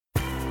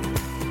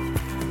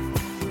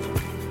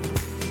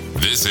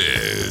This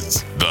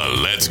is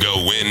the Let's Go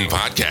Win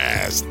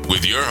podcast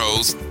with your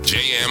host,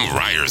 J.M.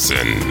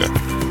 Ryerson.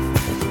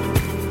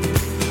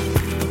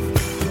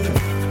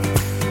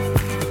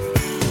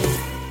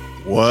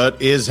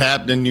 What is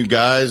happening, you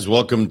guys?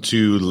 Welcome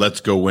to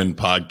Let's Go Win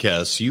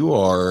podcast. You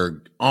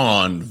are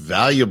on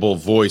Valuable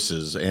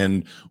Voices,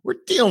 and we're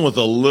dealing with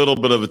a little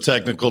bit of a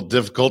technical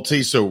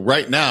difficulty. So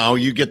right now,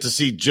 you get to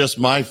see just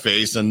my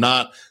face and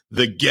not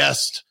the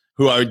guest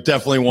who I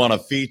definitely want to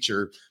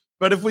feature.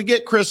 But if we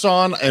get Chris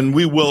on, and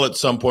we will at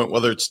some point,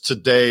 whether it's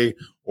today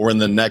or in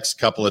the next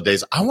couple of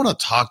days, I want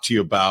to talk to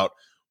you about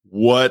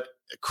what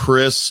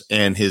Chris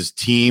and his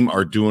team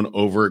are doing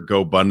over at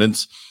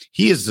GoBundance.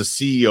 He is the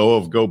CEO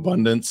of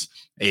GoBundance,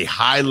 a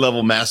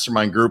high-level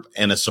mastermind group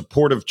and a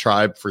supportive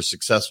tribe for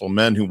successful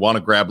men who want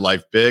to grab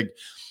life big.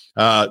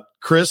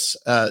 Chris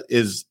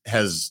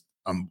has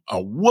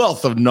a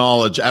wealth of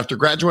knowledge. After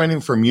graduating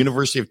from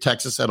University of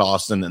Texas at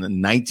Austin in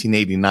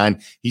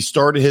 1989, he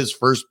started his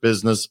first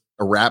business,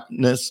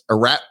 Erasmus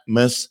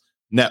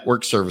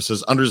Network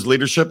Services. Under his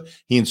leadership,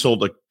 he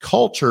installed a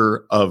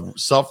culture of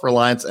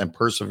self-reliance and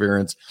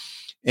perseverance,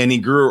 and he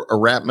grew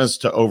Erasmus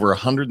to over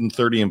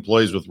 130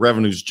 employees with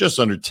revenues just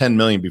under $10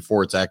 million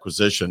before its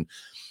acquisition.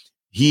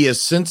 He has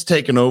since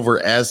taken over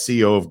as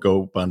CEO of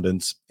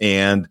GoBundance,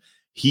 and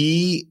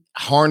he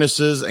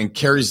harnesses and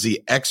carries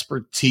the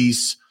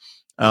expertise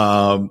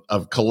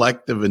of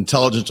collective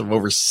intelligence of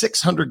over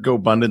 600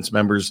 GoBundance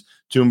members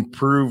to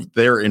improve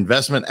their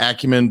investment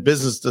acumen,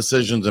 business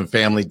decisions, and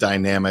family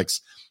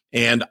dynamics.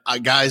 And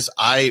guys,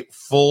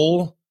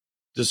 full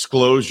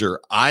disclosure,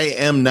 I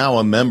am now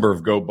a member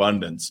of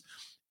GoBundance,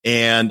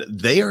 and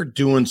they are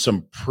doing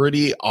some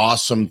pretty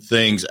awesome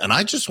things. And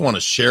I just want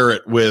to share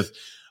it with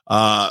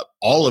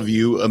all of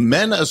you,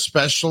 men,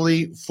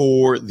 especially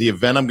for the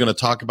event I'm going to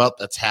talk about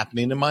that's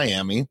happening in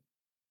Miami,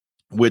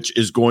 which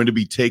is going to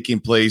be taking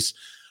place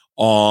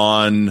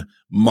on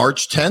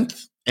March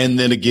 10th and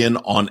then again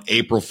on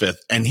April 5th.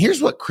 And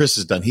here's what Chris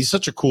has done. He's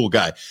such a cool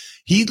guy.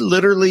 He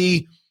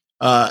literally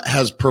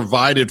has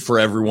provided for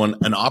everyone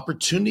an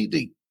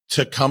opportunity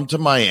to come to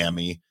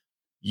Miami.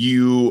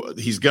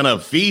 He's going to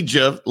feed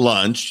you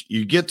lunch.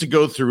 You get to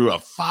go through a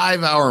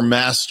 5-hour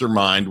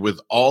mastermind with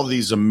all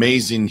these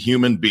amazing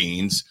human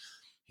beings.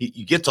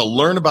 You get to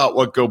learn about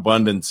what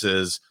GoBundance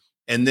is.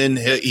 And then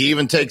he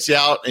even takes you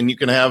out, and you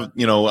can have,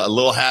 a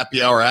little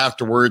happy hour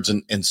afterwards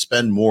and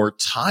spend more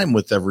time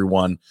with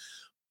everyone.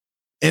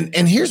 And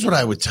here's what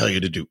I would tell you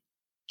to do.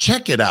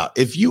 Check it out.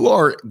 If you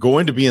are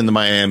going to be in the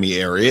Miami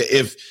area,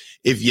 if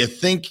you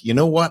think, you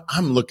know what,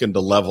 I'm looking to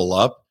level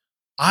up,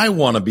 I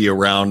want to be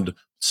around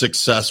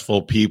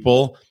successful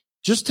people,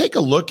 just take a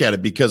look at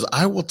it, because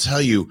I will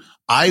tell you,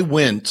 I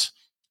went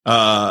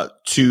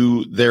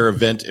to their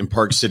event in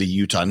Park City,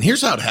 Utah. And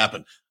here's how it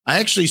happened. I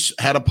actually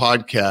had a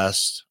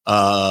podcast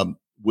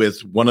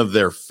with one of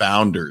their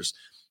founders.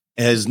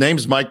 His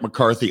name's Mike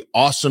McCarthy,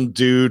 awesome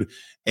dude.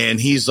 And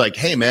he's like,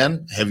 hey,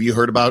 man, have you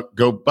heard about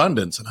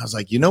GoBundance? And I was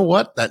like, you know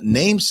what? That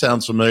name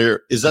sounds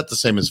familiar. Is that the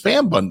same as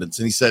FanBundance?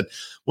 And he said,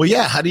 well,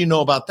 yeah, how do you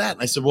know about that?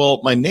 And I said, well,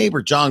 my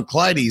neighbor, John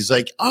Clyde, he's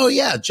like, oh,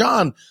 yeah,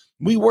 John,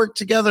 we worked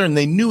together and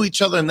they knew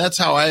each other. And that's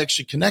how I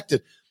actually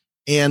connected.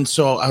 And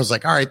so I was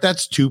like, all right,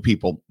 that's two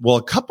people. Well,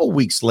 a couple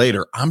weeks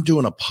later, I'm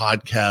doing a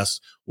podcast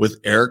with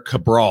Eric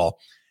Cabral,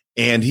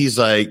 and he's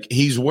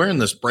wearing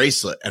this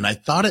bracelet, and I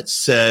thought it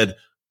said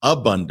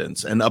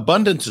abundance. And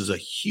abundance is a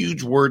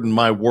huge word in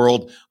my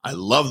world. I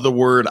love the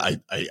word.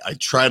 I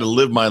try to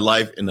live my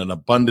life in an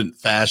abundant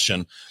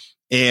fashion.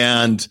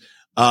 And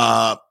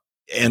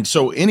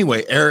so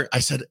anyway, Eric, I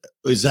said,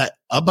 is that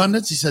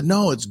abundance? He said,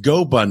 no, it's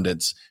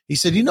GoBundance. He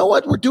said, you know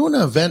what? We're doing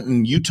an event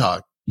in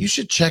Utah. You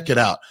should check it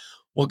out.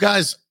 Well,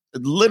 guys,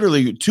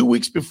 literally 2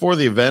 weeks before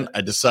the event, I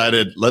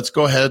decided, let's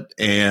go ahead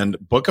and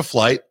book a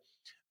flight.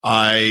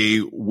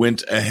 I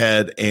went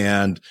ahead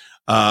and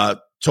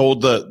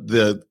told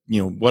the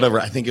whatever,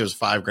 I think it was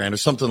 $5,000 or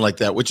something like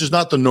that, which is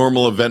not the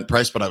normal event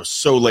price, but I was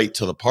so late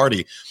to the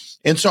party.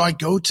 And so I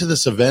go to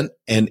this event,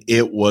 and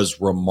it was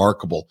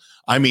remarkable.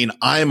 I mean,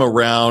 I'm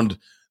around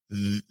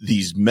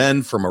these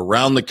men from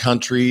around the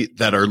country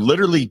that are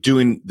literally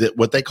doing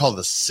what they call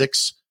the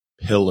 6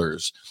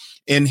 pillars.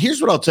 And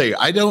here's what I'll tell you.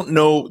 I don't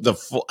know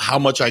how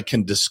much I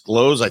can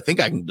disclose. I think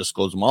I can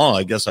disclose them all.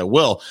 I guess I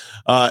will,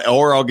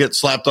 or I'll get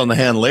slapped on the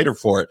hand later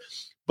for it.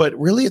 But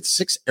really, it's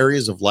 6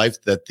 areas of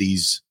life that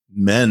these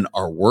men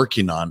are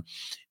working on.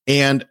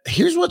 And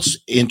here's what's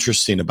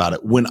interesting about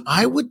it. When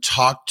I would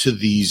talk to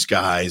these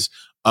guys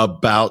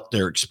about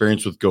their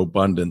experience with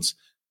GoBundance,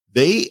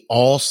 they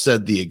all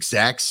said the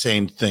exact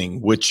same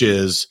thing, which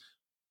is,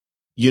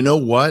 you know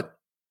what?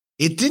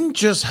 It didn't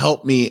just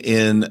help me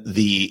in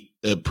the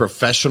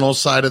professional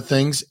side of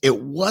things.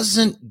 It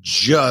wasn't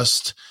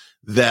just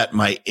that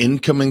my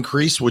income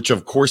increased, which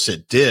of course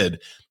it did.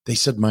 They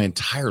said my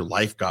entire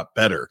life got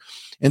better.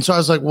 And so I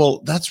was like,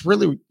 well, that's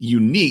really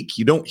unique.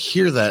 You don't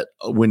hear that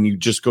when you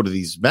just go to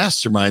these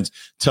masterminds.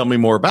 Tell me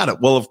more about it.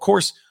 Well, of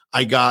course,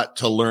 I got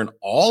to learn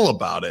all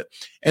about it.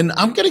 And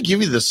I'm going to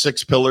give you the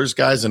 6 pillars,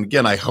 guys. And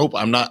again, I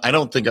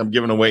don't think I'm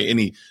giving away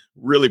any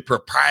really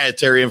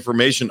proprietary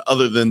information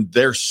other than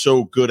they're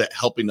so good at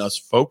helping us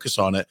focus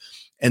on it.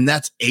 And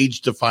that's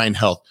age-defying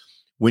health.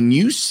 When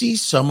you see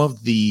some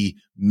of the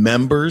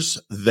members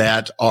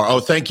that are,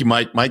 thank you,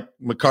 Mike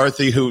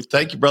McCarthy,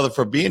 thank you, brother,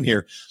 for being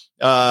here.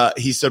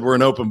 He said, we're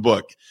an open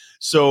book.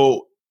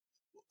 So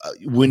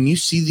when you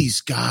see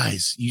these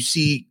guys, you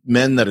see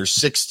men that are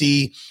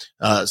 60,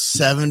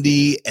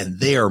 70, and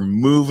they are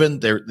moving.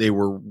 They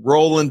were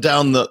rolling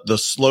down the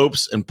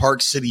slopes in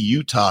Park City,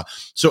 Utah.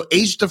 So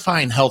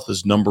age-defying health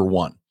is number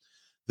one.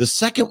 The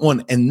second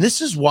one, and this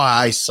is why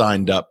I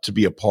signed up to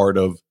be a part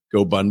of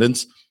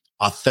GoBundance,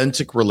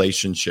 authentic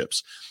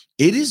relationships.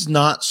 It is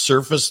not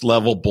surface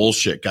level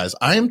bullshit, guys.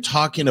 I am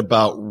talking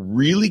about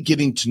really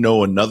getting to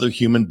know another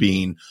human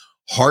being,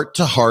 heart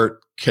to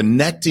heart,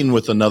 connecting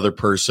with another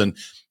person.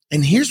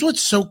 And here's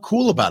what's so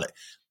cool about it.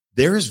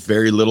 There is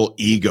very little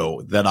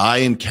ego that I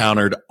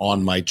encountered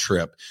on my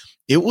trip.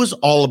 It was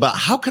all about,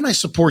 how can I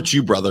support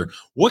you, brother?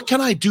 What can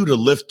I do to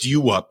lift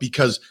you up?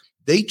 Because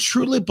they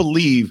truly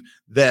believe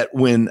that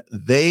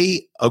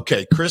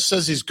Chris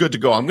says he's good to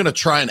go. I'm going to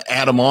try and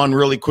add him on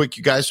really quick,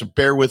 you guys, so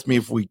bear with me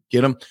if we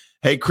get him.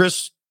 Hey,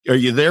 Chris, are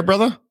you there,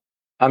 brother?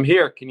 I'm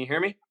here. Can you hear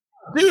me?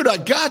 Dude, I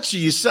got you.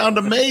 You sound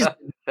amazing.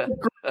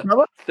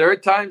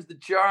 Third time's the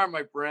charm,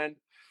 my friend.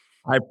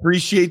 I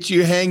appreciate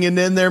you hanging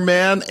in there,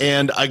 man.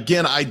 And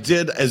again, I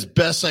did as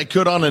best I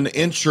could on an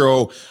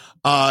intro.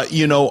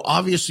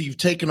 Obviously you've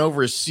taken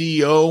over as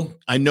CEO.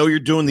 I know you're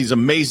doing these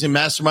amazing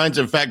masterminds.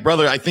 In fact,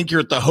 brother, I think you're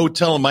at the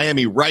hotel in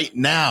Miami right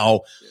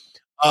now.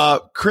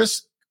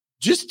 Chris,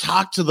 just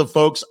talk to the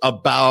folks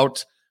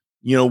about,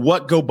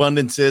 what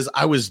GoBundance is.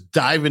 I was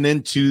diving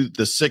into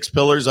the 6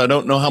 pillars. I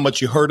don't know how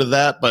much you heard of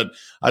that, but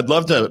I'd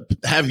love to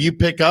have you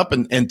pick up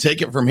and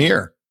take it from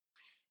here.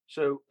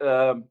 So,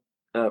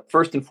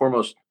 first and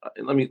foremost,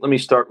 let me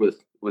start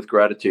with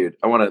gratitude.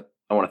 I want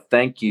to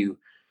thank you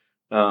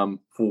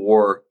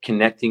for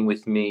connecting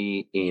with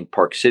me in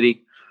Park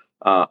City.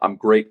 I'm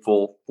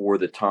grateful for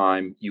the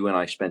time you and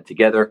I spent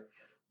together.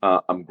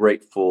 I'm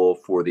grateful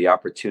for the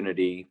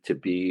opportunity to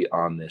be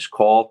on this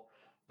call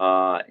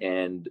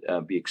and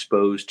be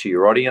exposed to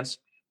your audience.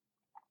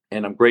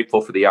 And I'm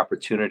grateful for the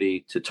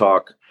opportunity to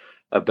talk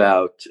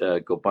about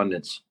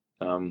GoBundance.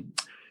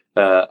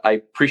 I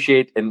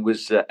appreciate and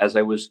was as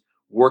I was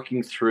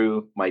working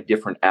through my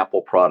different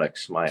Apple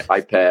products, my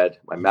iPad,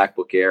 my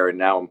MacBook Air, and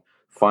now I'm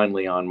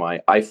finally on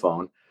my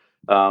iPhone.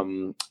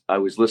 I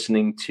was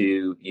listening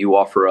to you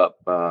offer up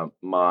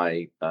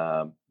my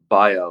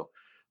bio.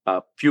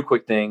 A few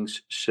quick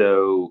things.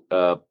 So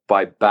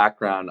by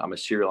background, I'm a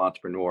serial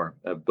entrepreneur.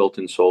 I've built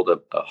and sold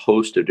a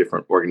host of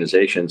different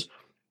organizations.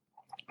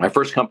 My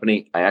first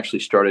company, I actually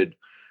started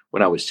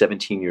when I was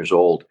 17 years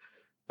old.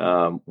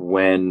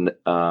 When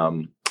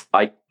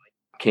I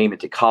came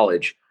into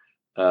college,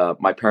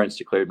 my parents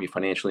declared me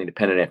financially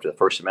independent after the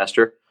first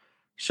semester.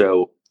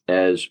 So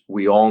as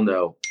we all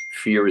know,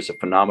 fear is a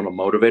phenomenal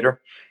motivator.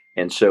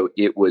 And so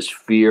it was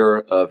fear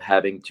of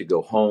having to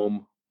go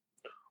home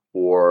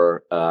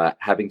or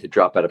having to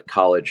drop out of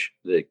college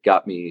that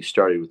got me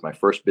started with my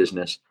first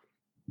business.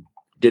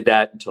 Did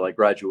that until I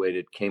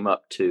graduated, came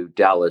up to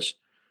Dallas,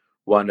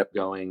 wound up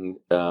going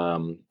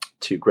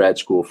to grad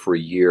school for a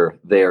year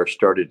there,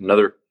 started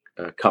another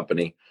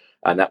company.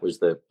 And that was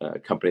the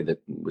company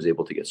that was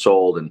able to get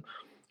sold and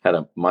had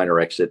a minor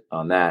exit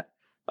on that.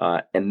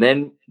 And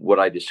then what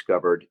I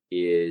discovered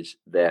is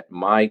that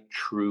my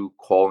true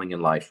calling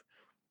in life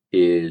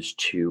is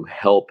to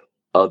help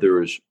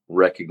others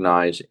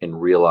recognize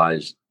and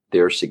realize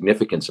their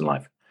significance in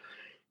life.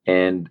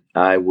 And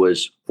I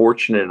was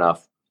fortunate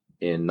enough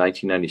in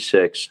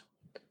 1996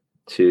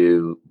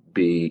 to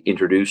be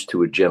introduced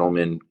to a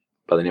gentleman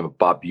by the name of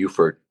Bob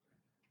Buford.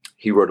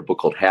 He wrote a book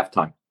called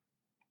Halftime,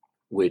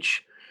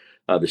 which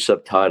the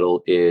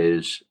subtitle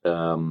is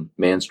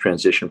Man's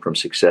Transition from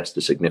Success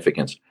to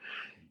Significance.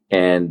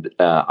 And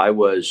I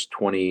was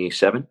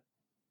 27,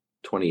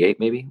 28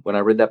 maybe when I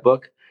read that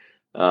book.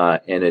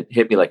 And it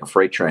hit me like a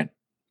freight train.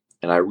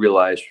 And I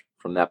realized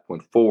from that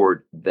point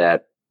forward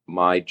that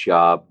my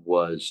job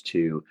was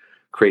to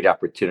create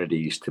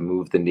opportunities to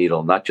move the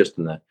needle, not just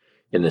in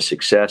the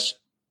success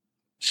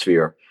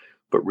sphere,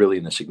 but really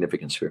in the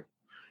significance sphere.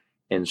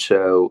 And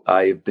so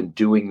I've been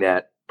doing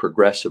that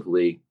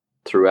progressively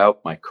throughout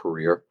my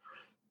career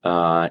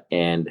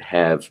and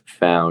have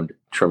found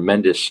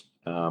tremendous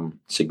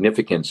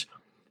significance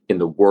in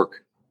the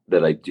work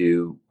that I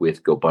do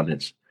with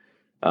GoBundance.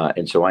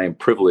 And so I am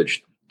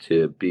privileged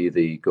to be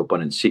the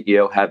GoBundance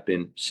CEO, have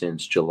been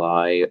since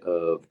July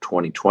of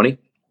 2020.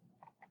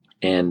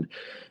 And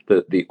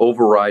the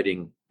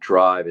overriding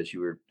drive, as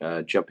you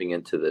were jumping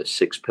into the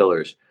 6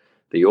 pillars,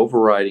 the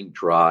overriding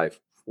drive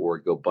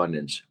for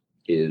GoBundance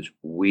is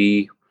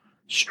we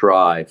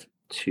strive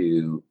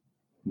to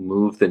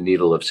move the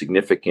needle of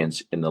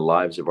significance in the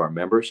lives of our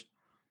members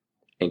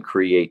and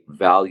create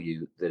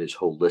value that is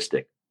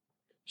holistic.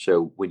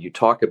 So when you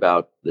talk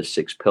about the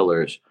 6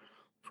 pillars,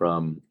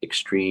 from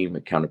extreme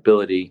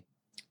accountability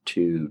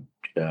to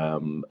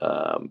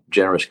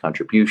generous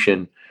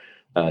contribution,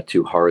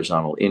 to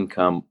horizontal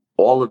income.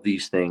 All of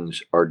these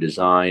things are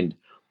designed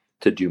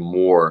to do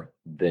more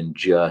than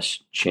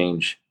just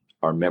change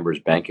our members'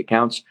 bank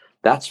accounts.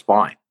 That's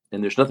fine,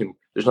 and there's nothing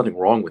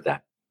wrong with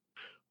that.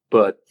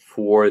 But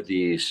for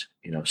these,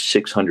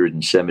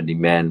 670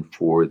 men,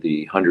 for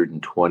the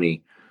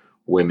 120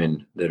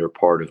 women that are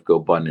part of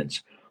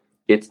GoBundance,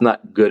 it's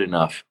not good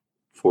enough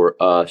for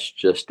us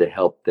just to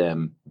help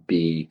them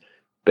be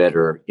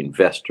better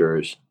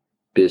investors,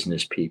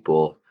 business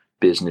people,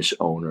 business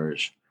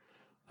owners.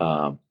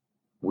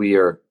 We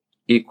are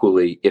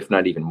equally, if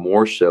not even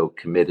more so,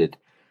 committed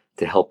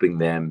to helping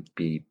them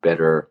be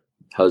better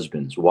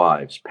husbands,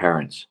 wives,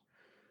 parents,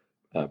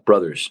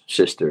 brothers,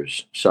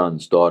 sisters,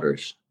 sons,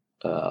 daughters,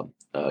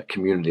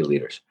 community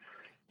leaders.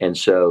 And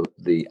so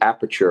the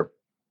aperture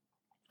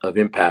of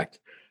impact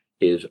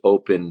is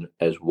open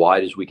as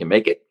wide as we can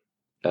make it.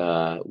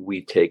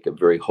 We take a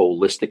very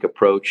holistic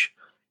approach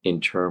in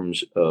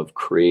terms of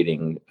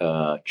creating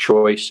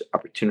choice,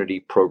 opportunity,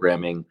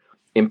 programming,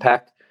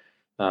 impact.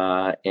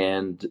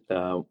 And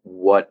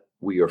what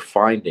we are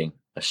finding,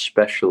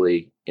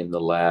 especially in the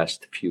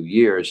last few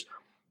years,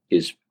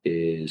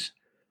 is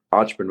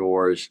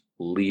entrepreneurs,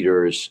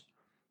 leaders,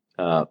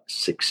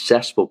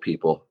 successful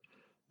people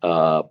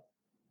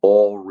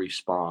all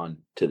respond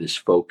to this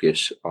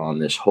focus on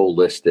this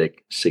holistic,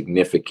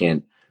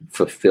 significant,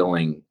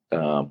 fulfilling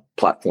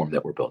platform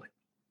that we're building.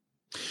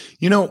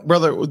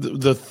 Brother,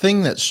 the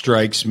thing that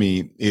strikes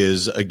me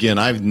is, again,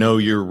 I know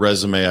your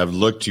resume. I've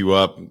looked you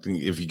up.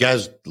 If you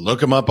guys look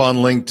them up on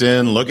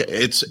LinkedIn,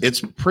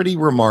 it's pretty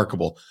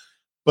remarkable.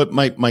 But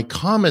my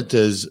comment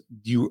is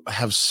you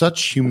have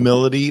such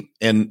humility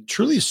and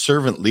truly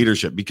servant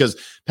leadership, because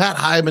Pat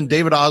Hiban,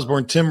 David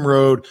Osborne, Tim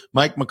Rhode,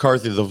 Mike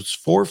McCarthy, those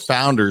four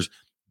founders,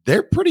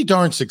 they're pretty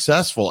darn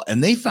successful.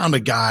 And they found a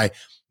guy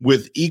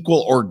with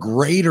equal or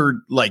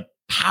greater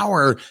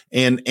power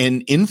and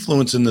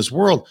influence in this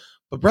world.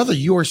 But brother,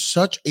 you are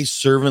such a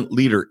servant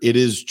leader. It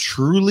is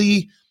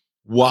truly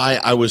why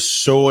I was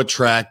so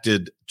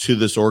attracted to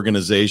this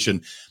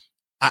organization.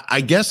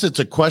 I guess it's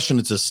a question,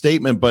 it's a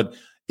statement, but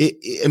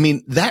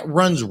that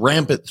runs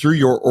rampant through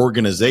your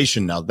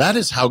organization now. That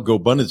is how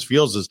GoBundance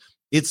feels. Is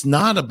it's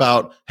not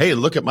about, hey,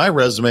 look at my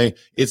resume.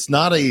 It's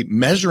not a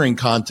measuring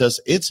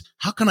contest. It's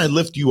how can I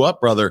lift you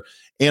up, brother?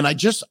 And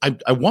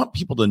I want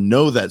people to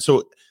know that.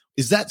 So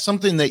is that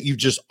something that you've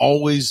just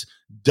always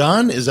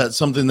done? Is that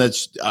something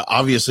that's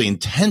obviously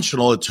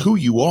intentional? It's who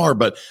you are,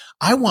 but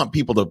I want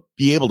people to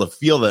be able to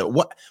feel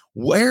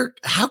that.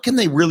 How can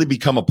they really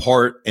become a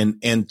part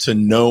and to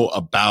know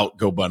about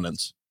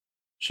GoBundance?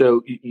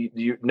 So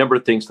you number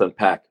of things to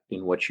unpack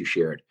in what you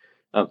shared.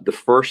 The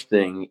first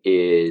thing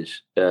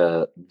is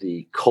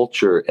the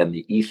culture and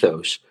the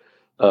ethos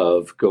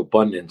of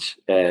GoBundance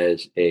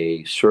as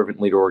a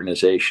servant leader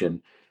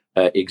organization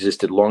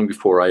existed long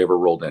before I ever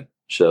rolled in.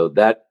 So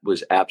that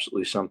was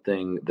absolutely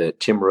something that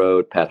Tim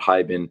Rhode, Pat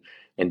Hiban,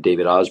 and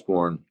David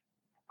Osborne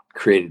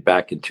created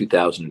back in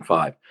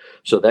 2005.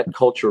 So that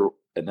culture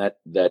and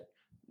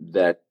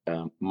that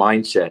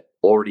mindset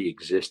already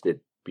existed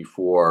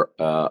before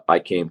I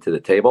came to the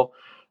table.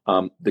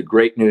 The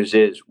great news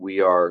is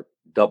we are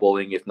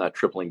doubling, if not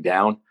tripling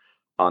down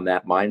on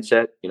that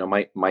mindset.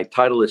 My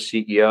title is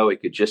CEO.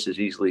 It could just as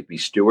easily be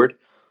steward.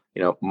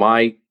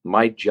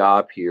 My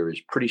job here is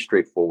pretty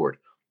straightforward.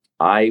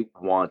 I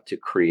want to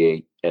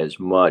create as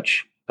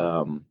much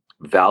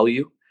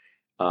value,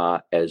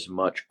 as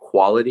much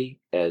quality,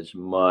 as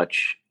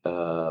much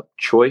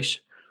choice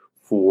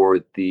for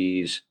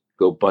these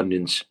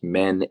GoBundance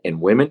men and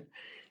women.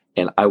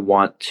 And I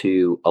want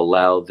to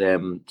allow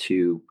them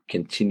to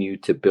continue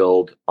to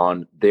build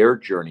on their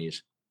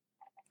journeys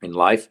in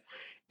life.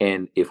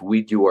 And if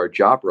we do our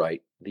job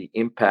right, the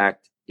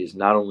impact is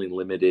not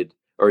limited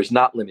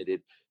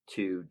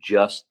to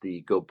just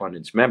the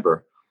GoBundance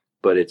member,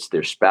 but it's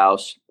their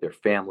spouse, their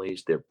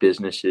families, their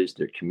businesses,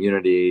 their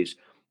communities,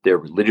 their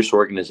religious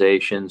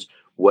organizations,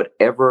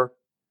 whatever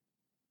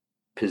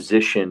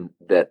position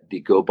that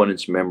the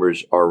GoBundance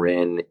members are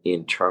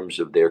in terms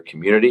of their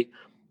community.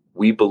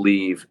 We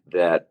believe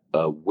that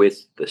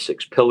with the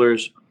 6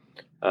 pillars,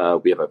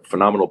 we have a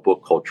phenomenal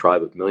book called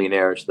Tribe of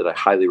Millionaires that I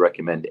highly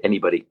recommend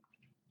anybody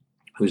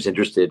who's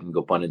interested in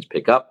GoBundance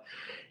pick up.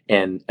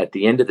 And at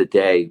the end of the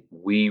day,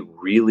 we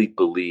really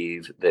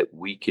believe that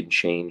we can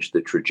change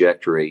the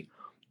trajectory,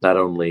 not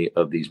only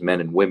of these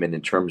men and women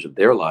in terms of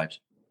their lives,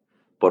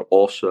 but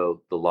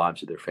also the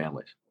lives of their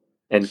families.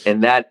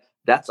 And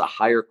that's a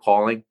higher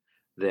calling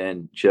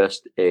than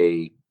just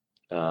a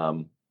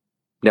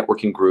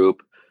networking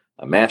group,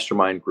 a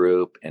mastermind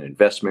group, an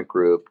investment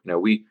group.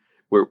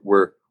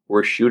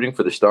 We're shooting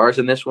for the stars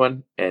in this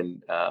one,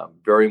 and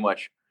very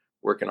much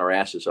working our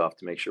asses off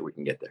to make sure we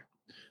can get there.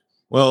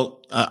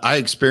 Well, I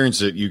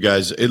experienced it, you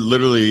guys. It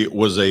literally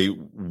was a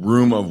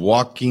room of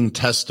walking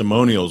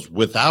testimonials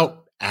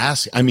without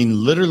asking. I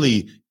mean,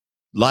 literally,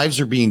 lives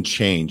are being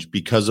changed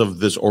because of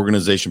this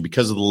organization,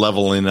 because of the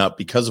leveling up,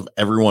 because of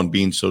everyone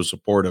being so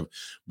supportive.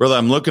 Brother,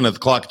 I'm looking at the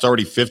clock. It's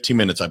already 15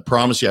 minutes. I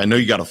promise you, I know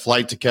you got a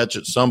flight to catch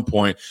at some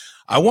point.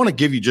 I want to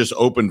give you just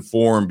open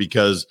forum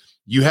because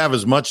you have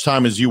as much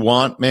time as you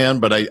want, man,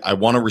 but I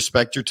want to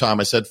respect your time.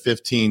 I said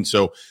 15.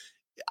 So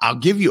I'll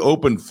give you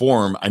open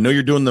forum. I know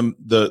you're doing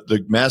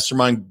the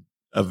mastermind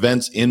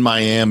events in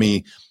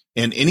Miami,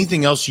 and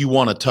anything else you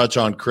want to touch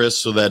on, Chris,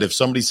 so that if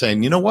somebody's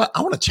saying, you know what,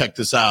 I want to check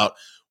this out,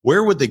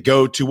 where would they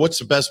go to? What's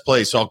the best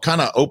place? So I'll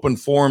kind of open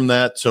forum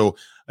that. So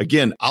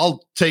again,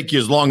 I'll take you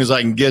as long as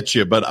I can get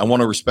you, but I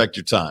want to respect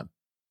your time.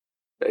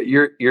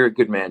 You're a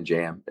good man,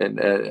 Jam, and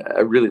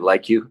I really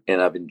like you,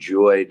 and I've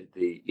enjoyed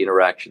the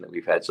interaction that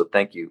we've had. So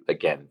thank you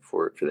again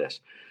for this.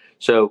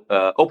 So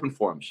open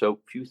forum. So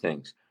a few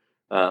things.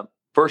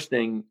 First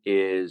thing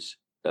is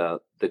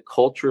the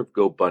culture of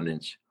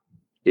GoBundance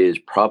is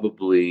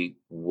probably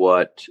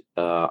what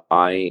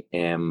I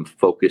am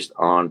focused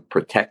on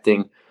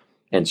protecting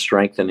and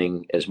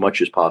strengthening as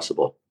much as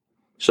possible.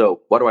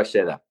 So why do I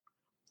say that?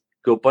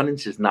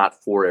 GoBundance is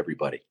not for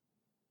everybody,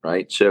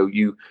 right? So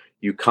you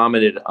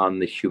commented on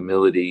the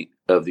humility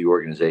of the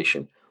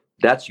organization.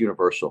 That's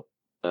universal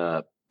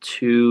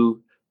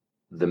to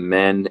the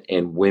men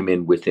and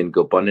women within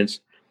GoBundance.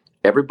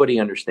 Everybody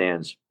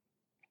understands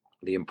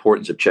the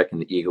importance of checking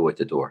the ego at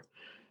the door.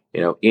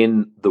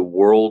 In the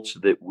worlds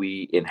that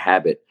we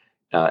inhabit,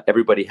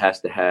 everybody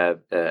has to have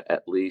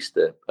at least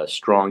a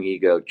strong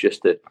ego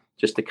just to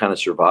kind of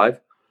survive.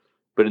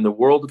 But in the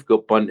world of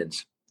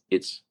GoBundance,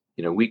 it's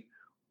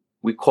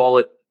we call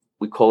it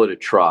a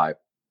tribe.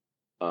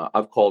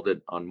 I've called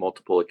it on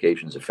multiple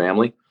occasions a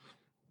family.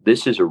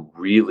 This is a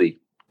really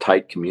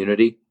tight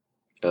community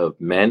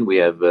of men. We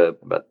have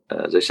about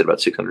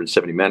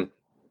 670 men,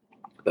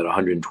 about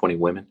 120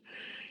 women,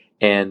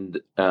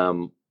 and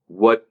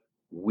what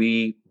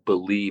we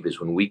believe is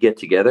when we get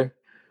together,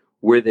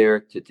 we're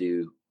there to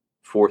do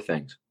four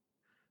things.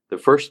 The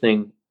first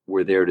thing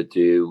we're there to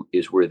do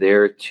is we're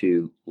there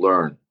to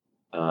learn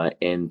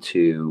and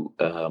to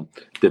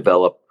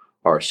develop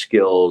our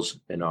skills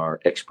and our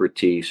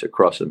expertise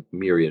across a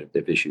myriad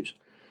of issues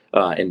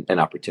and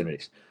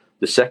opportunities.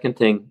 The second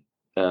thing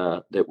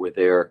that we're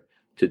there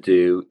to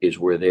do is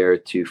we're there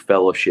to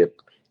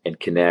fellowship and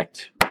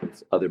connect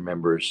with other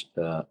members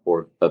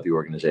of the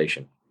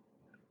organization.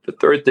 The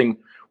third thing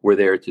we're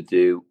there to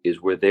do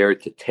is we're there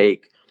to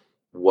take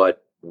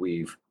what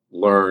we've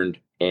learned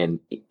and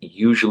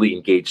usually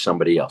engage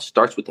somebody else.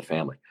 Starts with the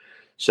family.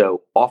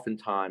 So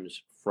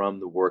oftentimes from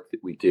the work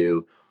that we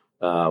do,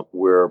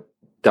 we're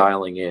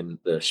dialing in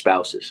the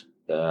spouses.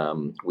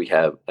 We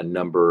have a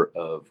number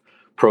of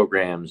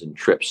programs and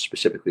trips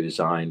specifically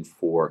designed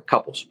for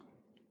couples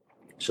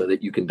so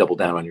that you can double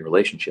down on your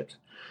relationships.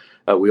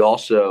 We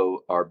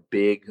also are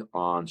big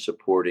on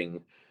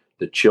supporting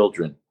the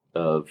children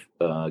of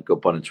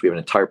GoBundance. We have an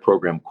entire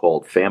program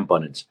called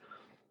FamBundance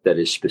that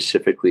is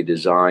specifically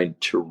designed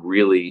to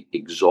really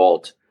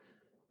exalt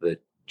the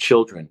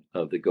children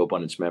of the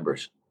GoBundance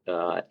members.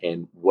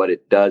 And what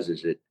it does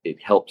is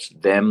it helps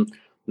them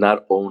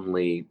not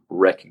only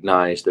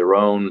recognize their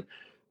own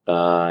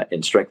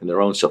and strengthen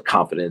their own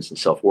self-confidence and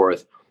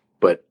self-worth,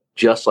 but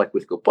just like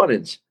with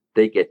GoBundance,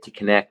 they get to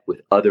connect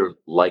with other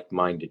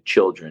like-minded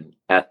children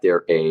at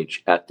their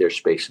age, at their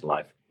space in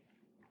life.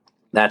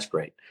 That's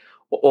great.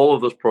 All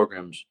of those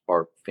programs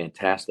are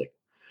fantastic.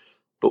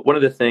 But one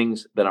of the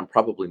things that I'm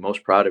probably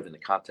most proud of in the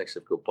context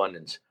of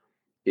GoBundance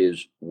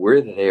is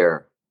we're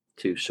there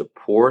to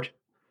support,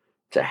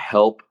 to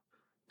help,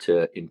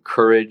 to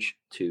encourage,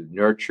 to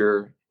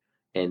nurture,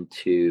 and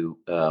to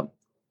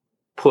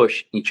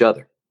push each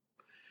other.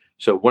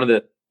 So one of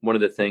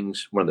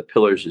the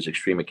pillars is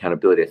extreme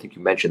accountability. I think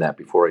you mentioned that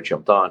before I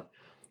jumped on.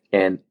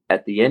 And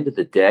at the end of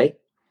the day,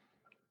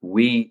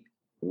 we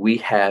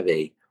have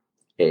a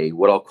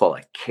what I'll call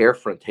a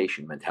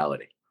carefrontation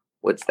mentality.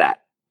 What's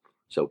that?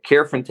 So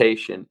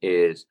carefrontation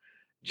is,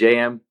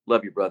 JM,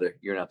 love you, brother.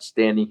 You're an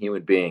outstanding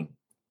human being,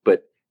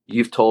 but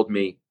you've told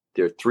me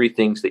there are three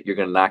things that you're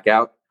going to knock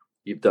out.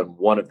 You've done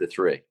one of the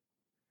three.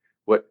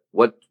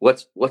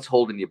 What's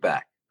holding you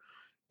back?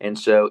 And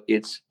so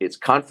it's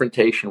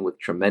confrontation with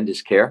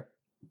tremendous care.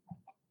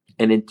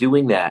 And in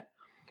doing that,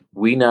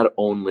 we not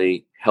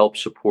only help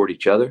support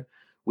each other,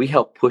 we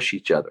help push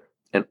each other.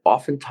 And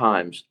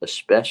oftentimes,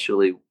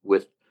 especially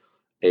with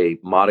a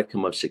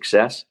modicum of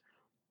success,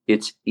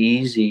 it's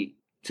easy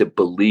to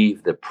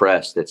believe the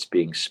press that's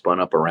being spun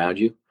up around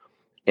you,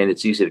 and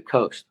it's easy to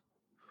coast.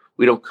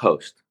 We don't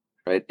coast,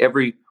 right?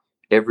 Every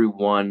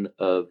one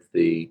of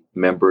the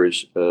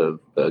members of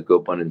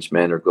GoBundance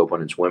men or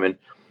GoBundance women,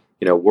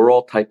 we're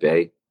all type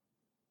A.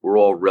 We're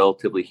all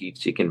relatively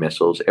heat-seeking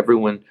missiles.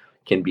 Everyone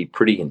can be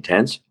pretty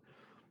intense.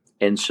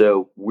 And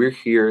so we're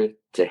here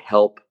to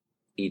help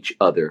each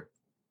other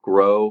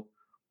grow,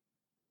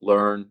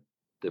 learn,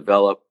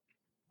 develop.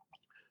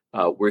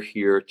 We're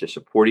here to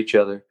support each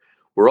other.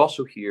 We're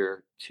also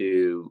here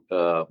to,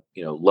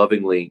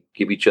 lovingly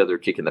give each other a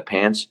kick in the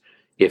pants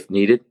if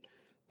needed.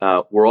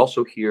 We're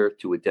also here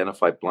to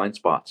identify blind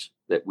spots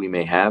that we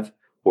may have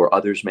or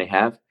others may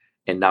have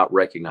and not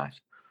recognized.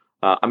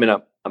 I'm in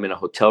a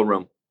hotel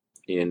room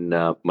in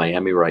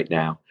Miami right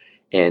now,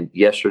 and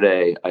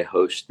yesterday I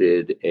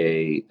hosted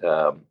a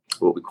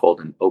what we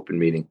called an open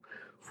meeting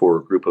for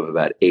a group of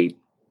about 8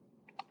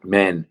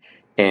 men,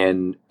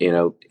 and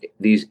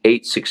these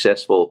 8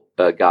 successful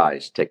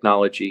guys: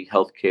 technology,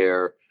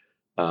 healthcare,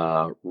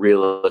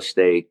 real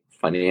estate,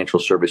 financial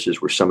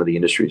services were some of the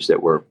industries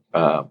that were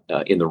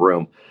in the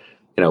room.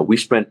 We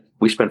spent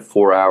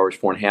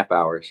 4.5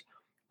 hours,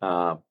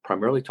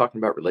 primarily talking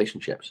about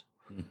relationships,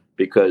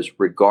 because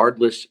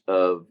regardless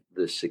of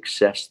the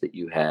success that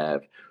you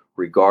have,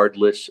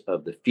 regardless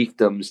of the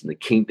fiefdoms and the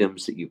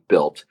kingdoms that you've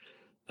built,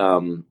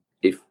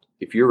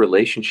 if your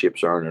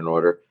relationships aren't in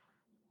order,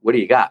 what do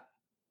you got?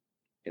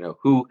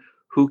 Who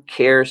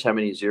cares how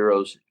many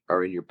zeros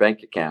are in your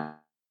bank account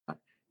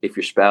if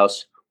your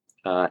spouse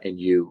and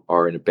you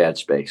are in a bad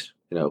space?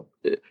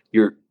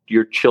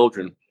 Your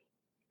children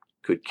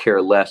could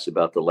care less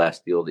about the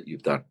last deal that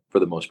you've done, for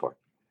the most part.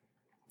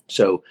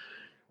 So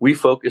we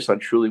focus on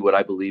truly what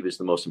I believe is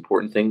the most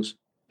important things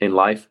in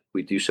life.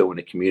 We do so in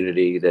a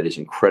community that is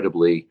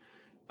incredibly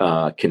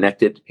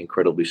connected,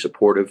 incredibly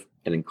supportive,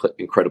 and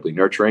incredibly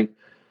nurturing.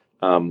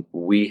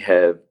 We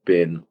have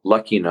been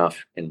lucky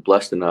enough and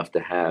blessed enough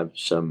to have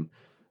some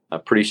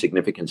pretty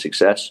significant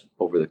success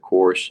over the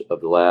course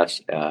of the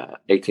last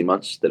 18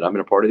 months that I'm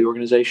in a part of the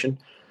organization.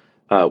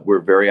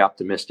 We're very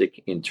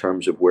optimistic in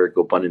terms of where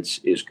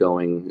GoBundance is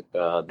going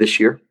this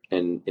year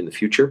and in the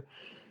future.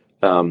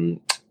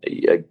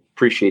 I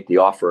appreciate the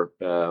offer.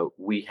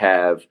 We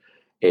have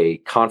a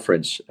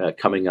conference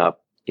coming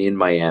up in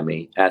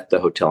Miami at the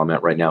hotel I'm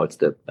at right now. It's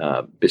the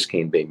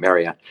Biscayne Bay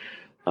Marriott,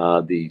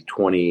 the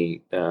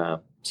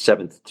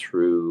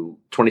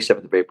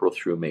 27th of April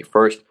through May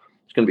 1st.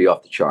 It's going to be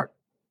off the chart.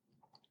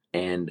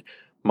 And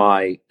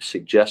my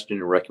suggestion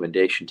and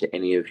recommendation to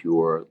any of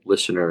your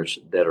listeners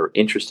that are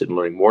interested in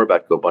learning more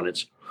about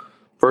GoBundance,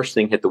 first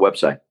thing, hit the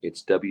website.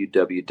 It's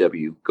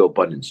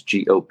www.gobundance,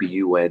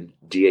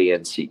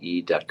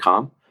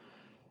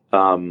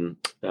 GoBundance.com.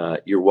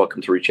 You're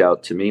welcome to reach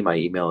out to me. My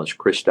email is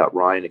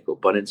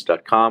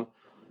chris.ryan@gobundance.com.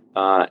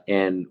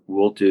 And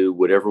we'll do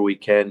whatever we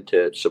can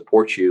to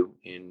support you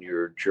in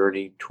your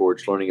journey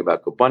towards learning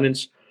about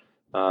GoBundance.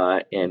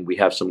 And we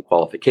have some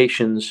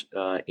qualifications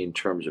in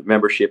terms of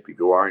membership. If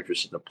you are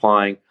interested in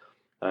applying,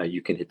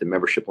 you can hit the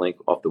membership link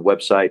off the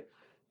website.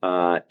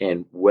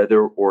 And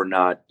whether or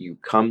not you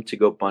come to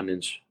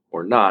GoBundance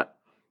or not,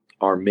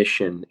 our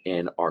mission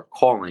and our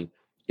calling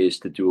is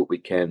to do what we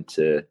can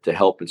to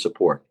help and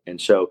support.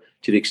 And so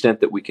to the extent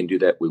that we can do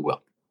that, we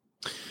will.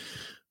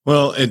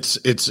 Well, it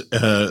is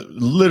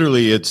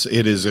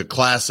a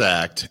class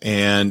act,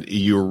 and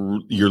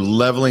you're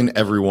leveling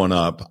everyone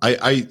up.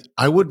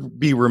 I would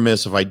be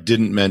remiss if I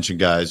didn't mention,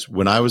 guys,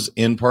 when I was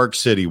in Park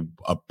City,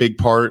 a big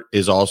part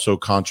is also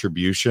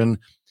contribution.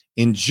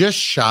 In just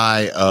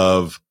shy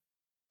of,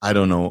 I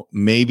don't know,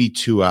 maybe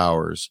 2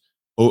 hours,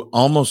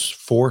 almost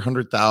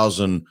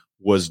 400,000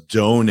 was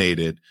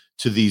donated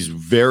to these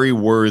very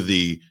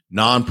worthy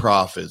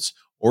nonprofits,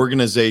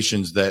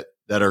 organizations that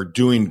are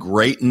doing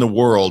great in the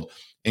world.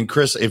 And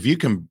Chris, if you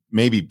can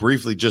maybe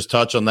briefly just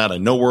touch on that. I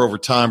know we're over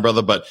time,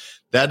 brother, but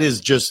that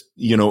is just,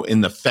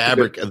 in the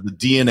fabric of the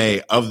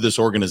DNA of this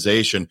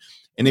organization.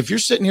 And if you're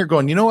sitting here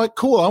going, you know what,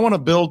 cool, I want to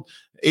build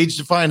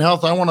age-defying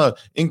health. I want to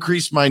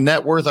increase my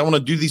net worth. I want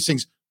to do these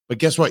things. But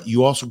guess what?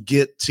 You also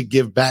get to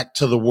give back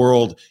to the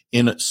world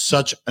in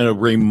such a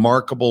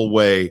remarkable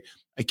way.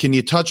 Can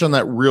you touch on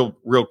that real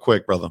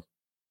quick, brother?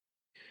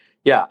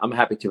 Yeah, I'm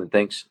happy to. And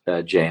thanks,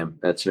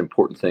 JM. That's an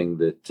important thing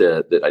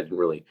that I didn't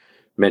really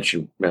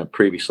mention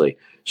previously.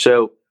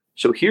 So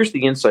here's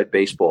the inside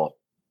baseball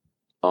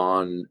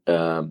on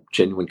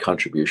genuine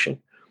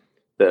contribution.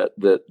 The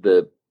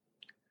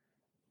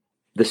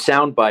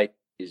soundbite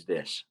is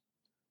this: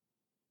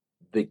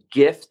 the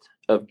gift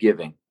of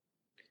giving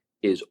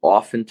is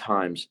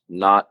oftentimes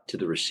not to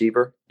the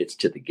receiver; it's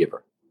to the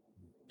giver.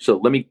 So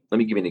let me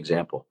give you an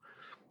example.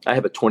 I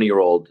have a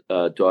 20-year-old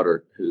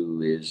daughter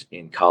who is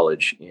in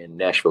college in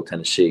Nashville,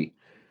 Tennessee,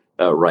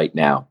 right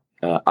now.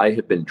 I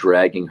have been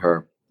dragging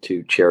her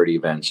to charity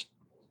events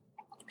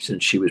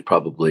since she was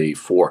probably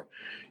 4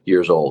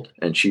 years old,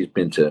 and she's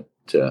been to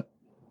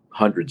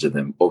hundreds of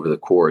them over the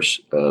course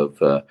of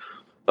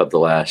the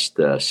last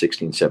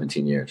 16,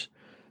 17 years.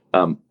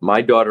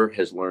 My daughter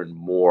has learned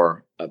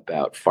more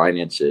about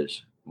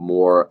finances,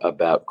 more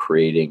about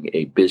creating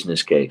a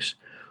business case,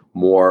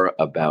 more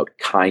about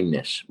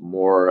kindness,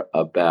 more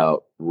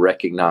about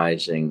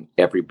recognizing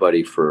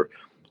everybody for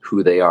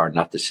who they are,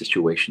 not the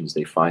situations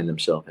they find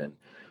themselves in,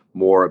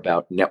 more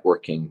about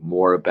networking,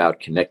 more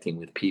about connecting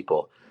with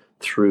people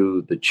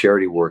through the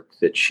charity work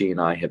that she and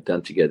I have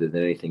done together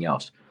than anything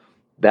else.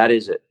 That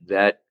is it.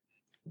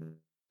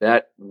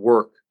 That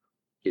work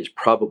is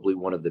probably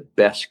one of the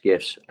best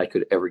gifts I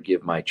could ever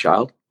give my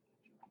child.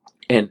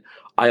 And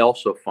I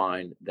also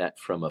find that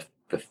from a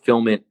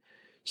fulfillment,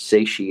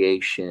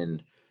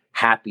 satiation,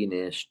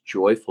 happiness,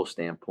 joyful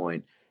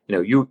standpoint,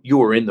 you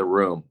were in the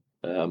room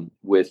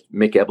with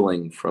Mick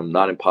Ebeling from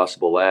Not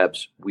Impossible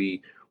Labs.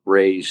 We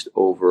raised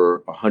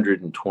over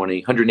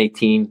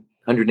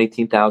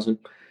 118,000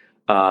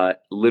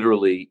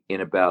 literally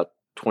in about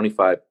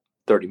 25,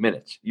 30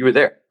 minutes. You were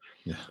there.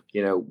 Yeah.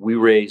 You know, we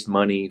raised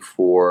money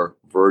for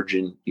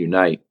Virgin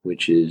Unite,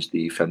 which is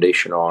the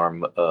foundation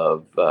arm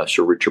of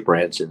Sir Richard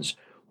Branson's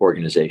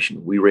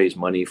organization. We raised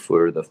money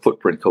for the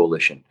Footprint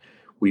Coalition.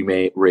 We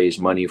may raise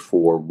money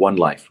for One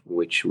Life,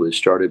 which was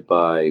started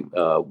by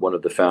one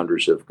of the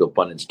founders of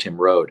GoBundance, Tim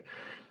Rode.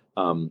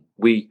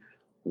 We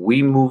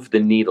move the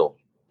needle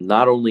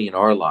not only in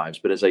our lives,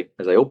 but as I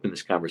open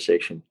this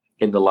conversation,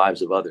 in the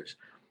lives of others.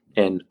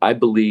 And I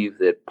believe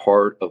that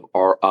part of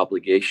our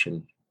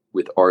obligation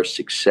with our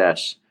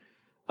success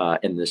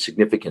and the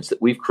significance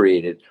that we've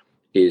created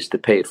is to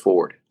pay it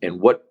forward. And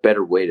what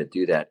better way to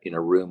do that in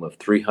a room of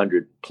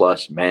 300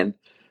 plus men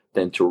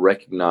than to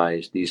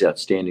recognize these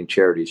outstanding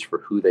charities for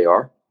who they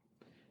are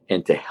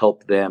and to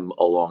help them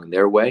along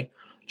their way,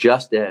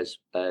 just as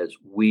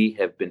we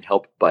have been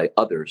helped by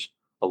others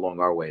along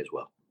our way as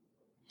well.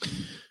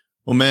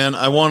 Well, man,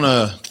 I want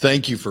to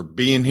thank you for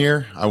being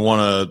here.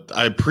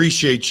 I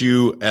appreciate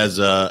you as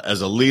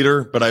a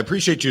leader, but I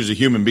appreciate you as a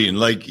human being.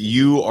 Like,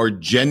 you are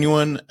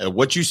genuine.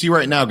 What you see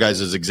right now, guys,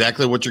 is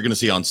exactly what you're going to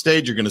see on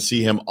stage. You're going to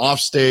see him off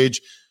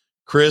stage.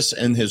 Chris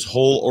and his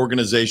whole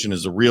organization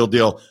is the real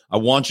deal. I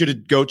want you to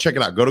go check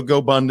it out. Go to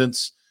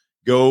GoBundance.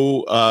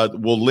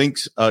 We'll link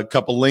a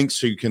couple links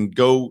so you can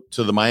go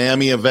to the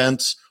Miami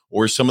events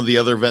or some of the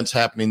other events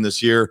happening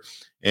this year.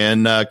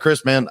 And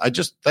Chris, man, I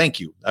just thank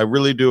you. I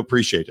really do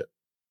appreciate it.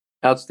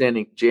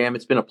 Outstanding. JM,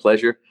 it's been a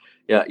pleasure.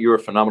 Yeah, you're a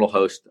phenomenal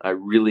host. I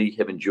really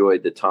have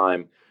enjoyed the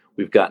time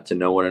we've gotten to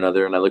know one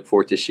another, and I look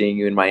forward to seeing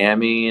you in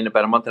Miami in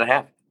about a month and a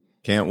half.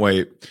 Can't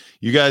wait.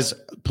 You guys,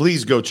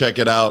 please go check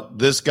it out.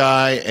 This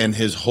guy and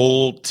his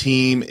whole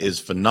team is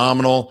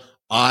phenomenal.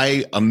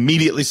 I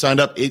immediately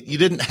signed up. You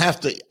didn't have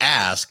to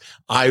ask.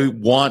 I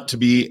want to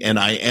be, and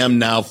I am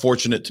now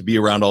fortunate to be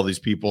around all these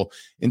people.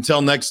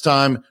 Until next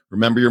time,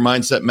 remember, your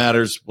mindset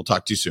matters. We'll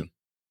talk to you soon.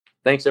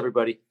 Thanks,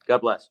 everybody. God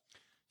bless.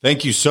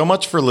 Thank you so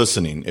much for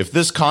listening. If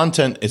this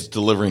content is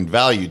delivering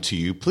value to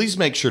you, please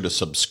make sure to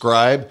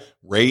subscribe,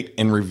 rate,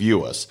 and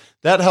review us.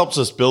 That helps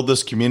us build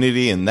this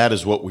community, and that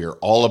is what we are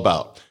all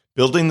about.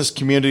 Building this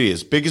community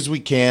as big as we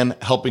can,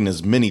 helping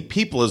as many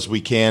people as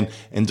we can,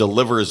 and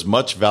deliver as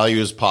much value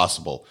as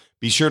possible.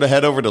 Be sure to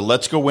head over to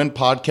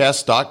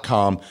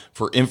letsgowinpodcast.com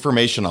for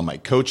information on my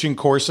coaching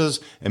courses,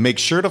 and make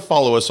sure to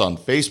follow us on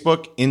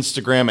Facebook,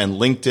 Instagram, and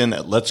LinkedIn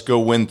at Let's Go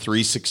Win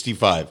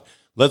 365.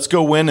 Let's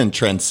go win and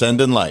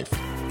transcend in life.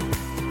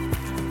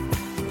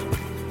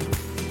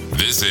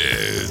 This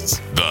is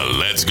the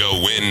Let's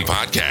Go Win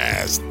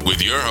podcast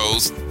with your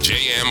host,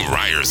 J.M.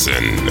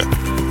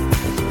 Ryerson.